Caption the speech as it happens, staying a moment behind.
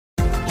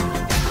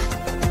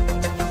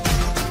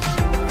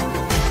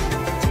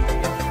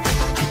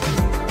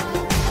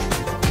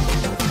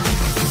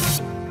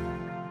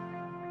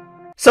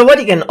So what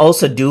you can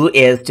also do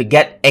is to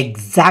get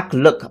exact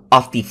look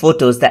of the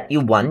photos that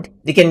you want,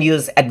 you can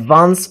use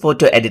advanced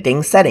photo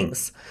editing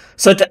settings.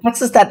 So to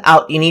access that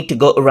out, you need to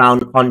go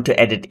around onto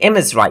edit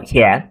image right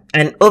here.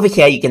 And over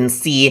here, you can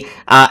see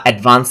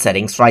advanced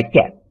settings right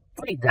here.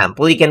 For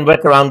example, you can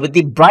work around with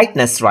the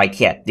brightness right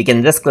here. You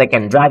can just click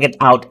and drag it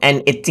out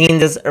and it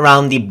changes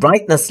around the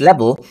brightness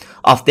level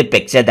of the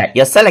picture that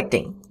you're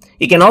selecting.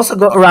 You can also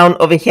go around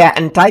over here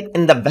and type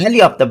in the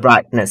value of the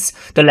brightness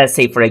to, let's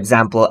say, for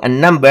example, a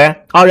number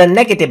or a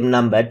negative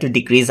number to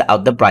decrease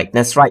out the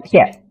brightness right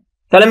here.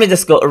 So let me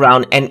just go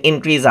around and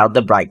increase out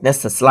the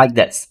brightness just like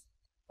this.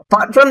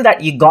 Apart from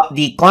that, you got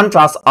the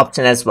contrast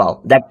option as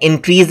well that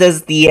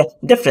increases the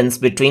difference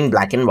between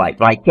black and white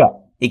right here.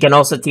 You can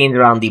also change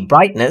around the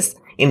brightness,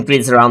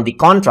 increase around the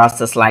contrast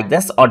just like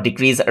this, or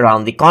decrease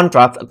around the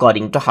contrast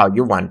according to how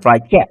you want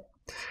right here.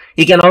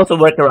 You can also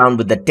work around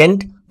with the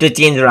tint to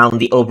change around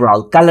the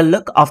overall color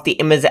look of the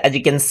image, as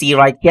you can see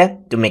right here,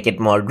 to make it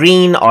more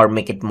green or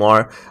make it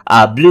more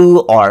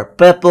blue or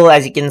purple,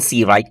 as you can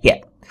see right here.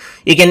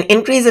 You can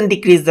increase and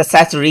decrease the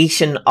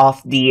saturation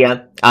of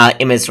the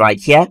image right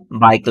here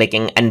by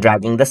clicking and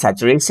dragging the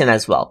saturation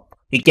as well.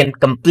 You can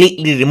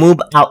completely remove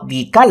out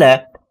the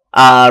color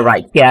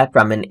right here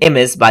from an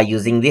image by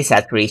using the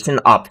saturation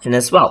option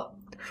as well.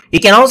 You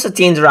can also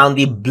change around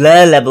the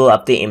blur level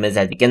of the image,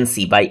 as you can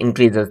see, by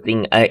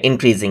increasing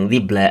the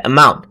blur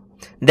amount.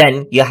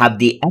 Then you have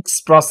the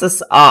X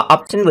process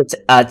option, which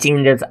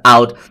changes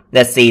out,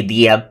 let's say,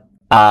 the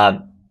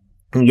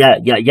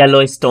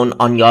yellowish tone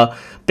on your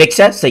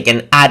picture. So you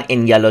can add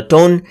in yellow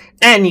tone,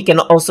 and you can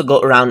also go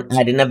around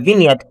add in a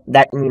vignette.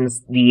 That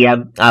means the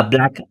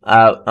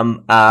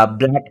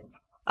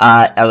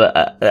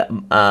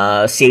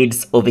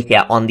shades over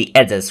here on the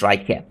edges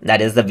right here.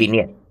 That is the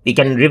vignette. You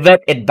can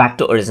revert it back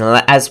to original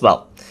as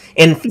well.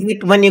 In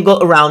fact, when you go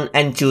around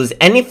and choose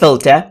any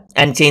filter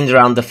and change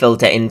around the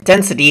filter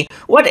intensity,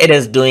 what it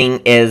is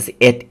doing is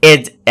it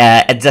is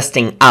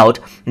adjusting out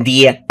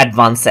the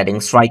advanced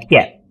settings right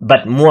here,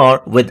 but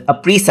more with a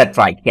preset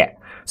right here.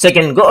 So you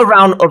can go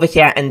around over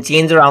here and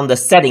change around the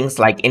settings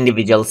like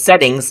individual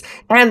settings,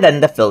 and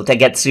then the filter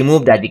gets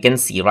removed, as you can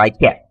see right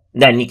here.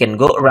 Then you can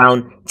go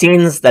around,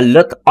 change the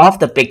look of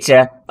the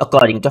picture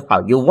according to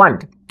how you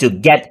want to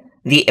get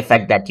the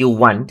effect that you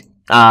want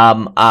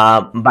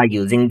by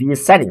using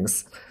these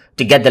settings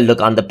to get the look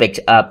on the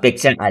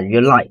picture as you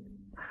like.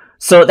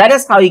 So that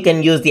is how you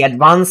can use the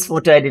advanced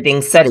photo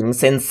editing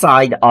settings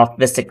inside of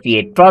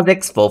VistaCreate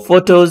projects for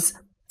photos.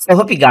 So I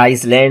hope you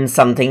guys learned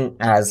something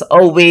as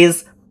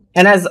always.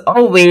 And as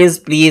always,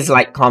 please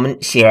like,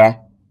 comment,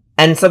 share,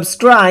 and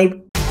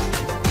subscribe.